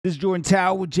This is Jordan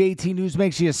Tower with JT News.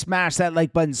 Make sure you smash that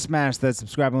like button, smash that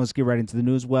subscribe, and let's get right into the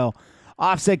news. Well,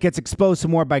 Offset gets exposed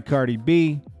some more by Cardi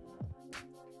B.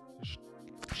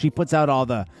 She puts out all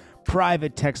the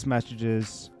private text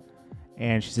messages,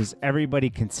 and she says,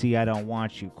 everybody can see I don't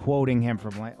want you, quoting him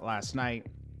from last night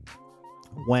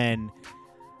when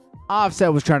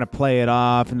Offset was trying to play it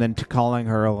off and then calling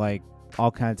her like all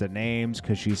kinds of names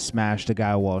because she smashed a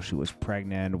guy while she was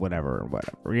pregnant, whatever,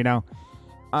 you know?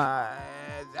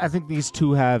 I think these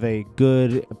two have a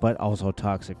good but also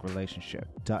toxic relationship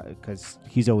because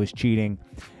he's always cheating,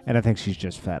 and I think she's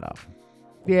just fed up.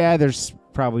 Yeah, there's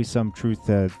probably some truth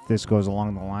that this goes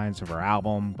along the lines of her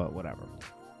album, but whatever.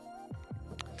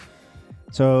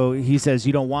 So he says,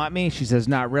 you don't want me? She says,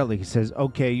 not really. He says,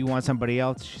 okay, you want somebody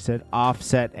else? She said,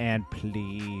 Offset and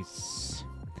please.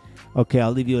 Okay,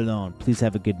 I'll leave you alone. Please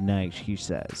have a good night, she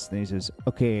says. Then he says,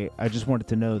 okay, I just wanted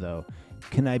to know, though.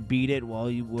 Can I beat it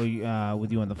with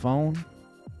you on the phone?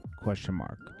 Question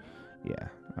mark. Yeah,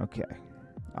 okay.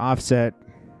 Offset.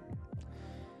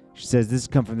 She says, this has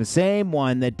come from the same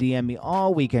one that DM'd me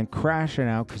all weekend, crashing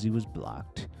out because he was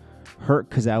blocked. Hurt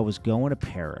because I was going to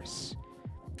Paris.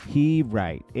 He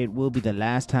right. It will be the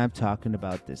last time talking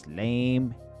about this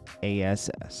lame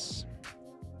ASS.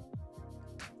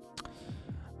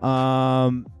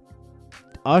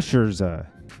 Usher's a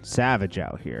savage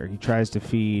out here. He tries to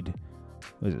feed,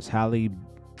 what is this, Halle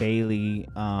Bailey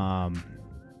a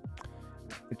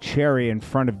cherry in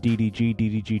front of DDG.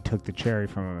 DDG took the cherry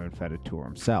from him and fed it to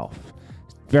himself.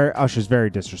 Usher's very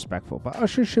disrespectful, but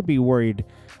Usher should be worried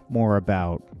more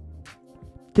about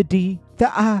the D, the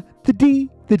I, the D,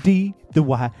 the D, the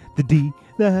Y, the D,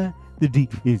 the D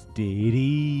is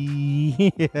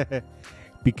Diddy.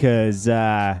 Because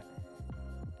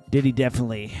Diddy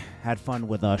definitely had fun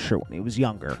with Usher when he was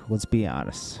younger. Let's be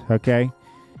honest, okay?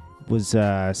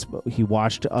 He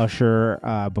watched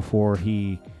Usher before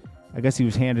I guess he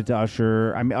was handed to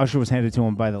Usher. I mean, Usher was handed to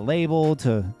him by the label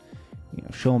to,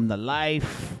 show him the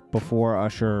life before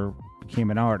Usher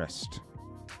became an artist.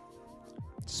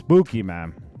 Spooky,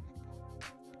 man.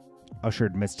 Usher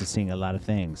admits to seeing a lot of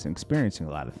things and experiencing a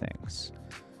lot of things.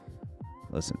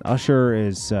 Listen, Usher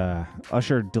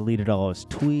deleted all his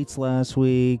tweets last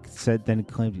week, then he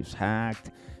claimed he was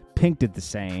hacked. Pink did the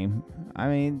same. I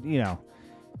mean,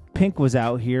 Pink was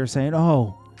out here saying,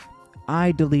 oh,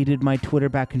 I deleted my Twitter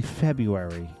back in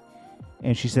February.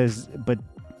 And she says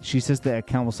the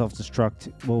account will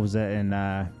self-destruct, what was that, in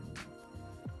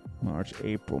March,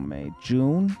 April, May,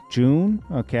 June,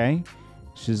 okay.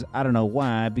 She says, I don't know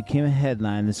why, it became a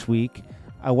headline this week.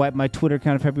 I wiped my Twitter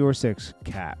account on February 6th.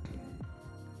 Cat.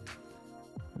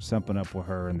 There's something up with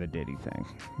her and the Diddy thing,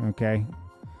 okay?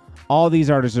 All these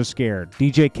artists are scared.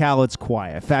 DJ Khaled's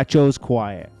quiet. Fat Joe's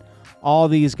quiet. All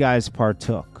these guys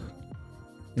partook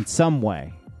in some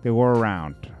way. They were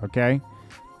around, okay?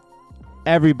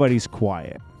 Everybody's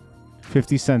quiet.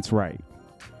 50 Cent's right.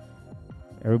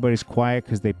 Everybody's quiet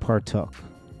because they partook.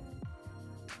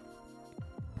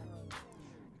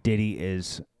 Diddy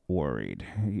is worried,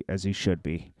 as he should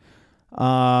be.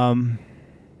 A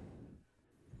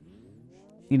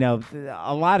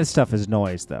lot of stuff is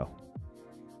noise, though.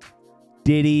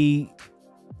 Diddy,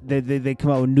 they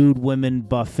come out with nude women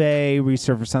buffet,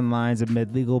 resurface on lines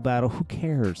amid legal battle. Who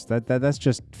cares? That's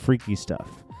just freaky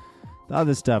stuff. The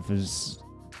other stuff is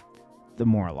the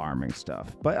more alarming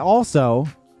stuff. But also,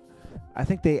 I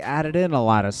think they added in a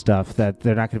lot of stuff that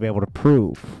they're not going to be able to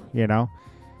prove,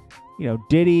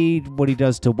 Diddy, what he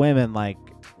does to women like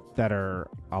that are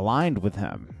aligned with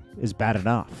him is bad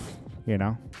enough,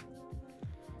 The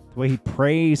way he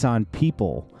preys on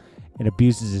people and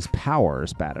abuses his power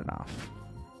is bad enough.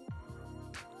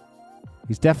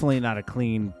 He's definitely not a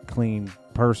clean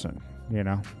person,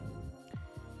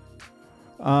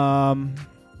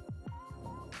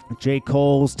 J.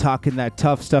 Cole's talking that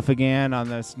tough stuff again on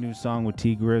this new song with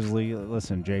T Grizzly.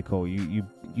 Listen, J. Cole, you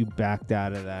backed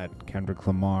out of that Kendrick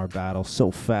Lamar battle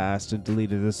so fast and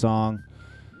deleted the song.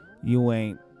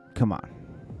 Come on.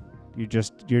 You're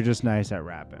just nice at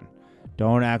rapping.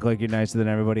 Don't act like you're nicer than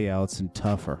everybody else and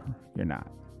tougher. You're not.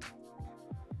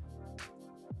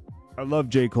 I love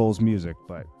J. Cole's music,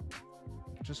 but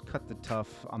just cut the tough,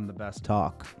 I'm the best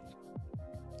talk.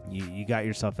 You got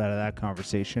yourself out of that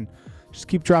conversation. Just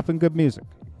keep dropping good music.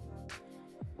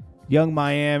 Young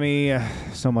Miami,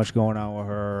 so much going on with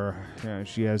her.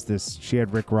 She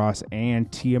had Rick Ross and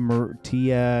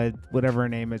Tia, whatever her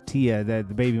name is, Tia, the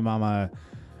baby mama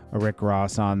of Rick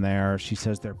Ross on there. She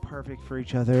says they're perfect for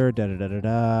each other.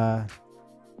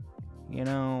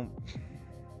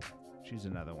 She's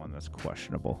another one that's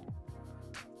questionable.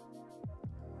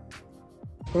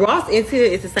 Ross and Tia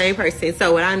is the same person.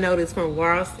 So what I noticed from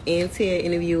Ross and Tia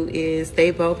interview is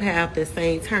they both have the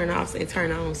same turn-offs and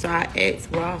turn-ons. So I asked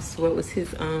Ross what was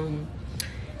his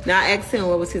now I asked him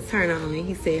what was his turn on, and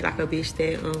he said like a bitch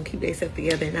that keep themselves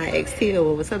together. And I asked Tia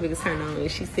what was her biggest turn on, and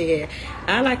she said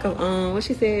I like a what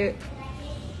she said.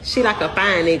 She like a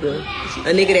fine nigga,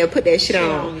 a nigga that put that shit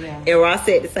on. Yeah. And Ross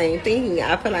said the same thing.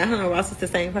 I feel like her and Ross is the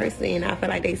same person, and I feel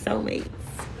like they soulmates.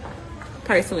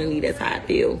 Personally, that's how I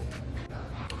feel.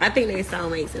 I think they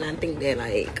soulmates, and I think that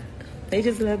like they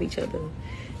just love each other,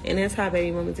 and that's how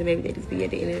baby mamas and baby daddies be.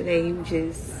 At the end of the day,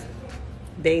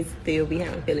 they still be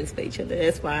having feelings for each other.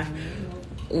 That's why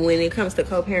when it comes to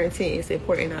co-parenting, it's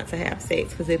important not to have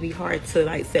sex because it'd be hard to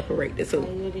like separate the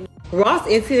two. Ross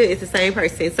and Tia is the same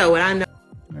person, so what I know.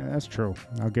 Yeah, that's true.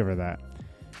 I'll give her that.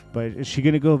 But is she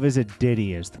gonna go visit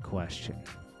Diddy? Is the question.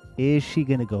 Is she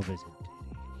gonna go visit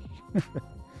Diddy?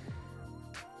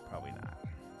 Probably not.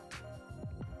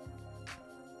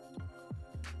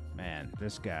 Man,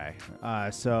 this guy.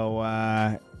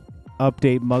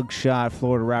 Update mugshot.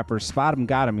 Florida rapper Spot Him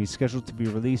Got Him. He's scheduled to be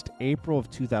released April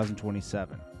of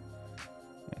 2027.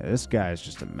 Yeah, this guy is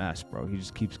just a mess, bro. He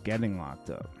just keeps getting locked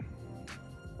up.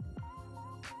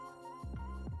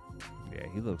 Yeah,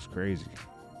 he looks crazy.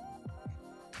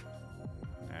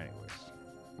 Anyways,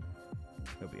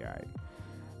 he'll be alright.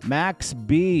 Max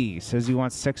B says he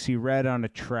wants Sexy Red on a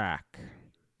track.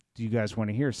 Do you guys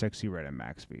want to hear Sexy Red and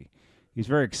Max B? He's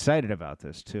very excited about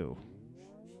this too.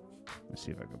 Let's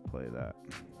see if I can play that.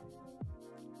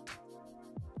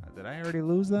 Did I already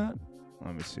lose that?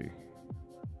 Let me see.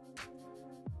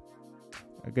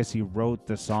 I guess he wrote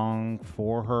the song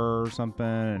for her or something,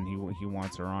 and he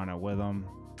wants her on it with him.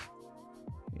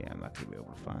 Yeah, I'm not gonna be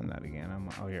able to find that again.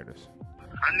 Oh, here it is.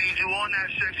 I need you on that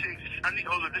sexy.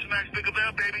 Hold up, this Max Bigger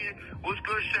Bell, baby. What's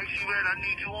good, Sexy Red? I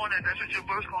need you on that. That's what your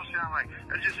verse gonna sound like.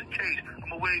 That's just a taste. I'm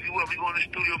gonna wave you up. We go in the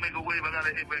studio, make a wave. I got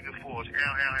a hit record for us.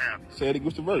 Say it.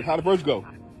 What's the verse? How the verse go?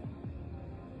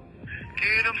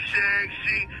 Get them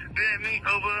sexy, bend me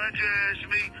over and dress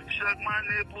me, suck my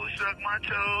nipples, suck my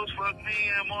toes, fuck me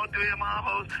and more three of my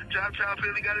hoes. Drop top,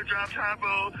 really got a drop top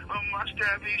roll. My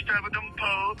strap with them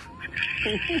poles.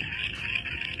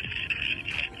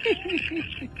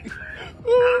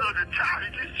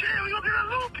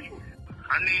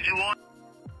 I need you on.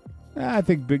 I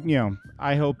think,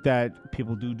 I hope that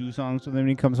people do songs with him when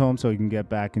he comes home so he can get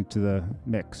back into the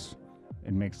mix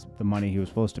and makes the money he was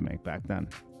supposed to make back then.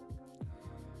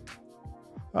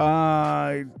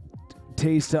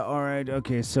 Taste, all right.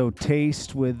 Okay, so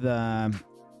Taste with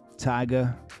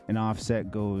Tyga and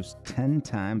Offset goes 10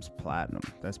 times platinum.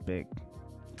 That's big.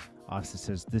 Offset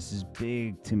says, this is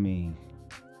big to me.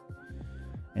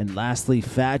 And lastly,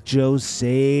 Fat Joe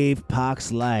saved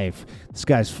Pac's life. This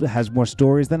guy has more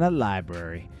stories than a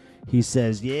library. He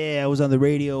says, yeah, I was on the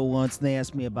radio once and they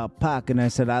asked me about Pac. And I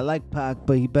said, I like Pac,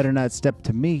 but he better not step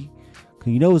to me.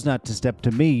 Because he knows not to step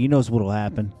to me. He knows what will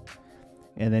happen.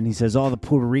 And then he says all the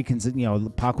Puerto Ricans,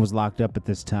 Pac was locked up at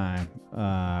this time.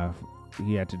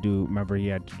 He had to do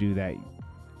that.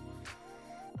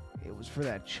 It was for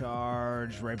that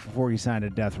charge right before he signed a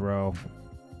death row.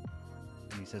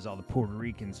 And he says all the Puerto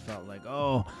Ricans felt like,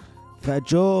 oh, Fat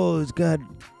Joe's got...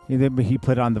 He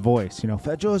put on The Voice,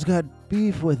 Fat Joe's got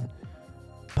beef with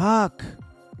Pac.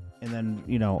 And then,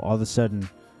 all of a sudden,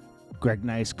 Greg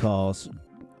Nice calls.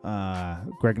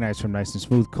 Greg Nice from Nice and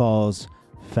Smooth calls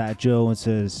Fat Joe and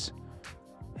says,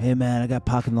 hey, man, I got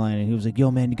Pac in the line. And he was like,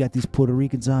 yo, man, you got these Puerto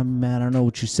Ricans on me, man. I don't know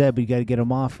what you said, but you got to get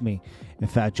them off me. And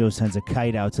Fat Joe sends a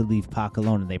kite out to leave Pac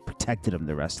alone, and they protected him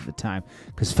the rest of the time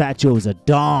because Fat Joe is a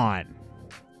Don.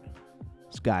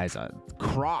 This guy's a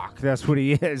crock. That's what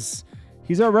he is.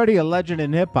 He's already a legend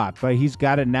in hip-hop, but he's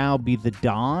got to now be the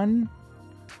Don?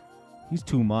 He's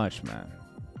too much, man.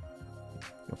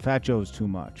 Fat Joe is too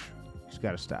much. He's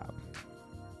got to stop.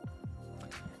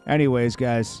 Anyways,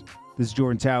 guys, this is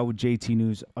Jordan Tower with JT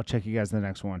News. I'll check you guys in the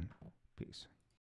next one. Peace.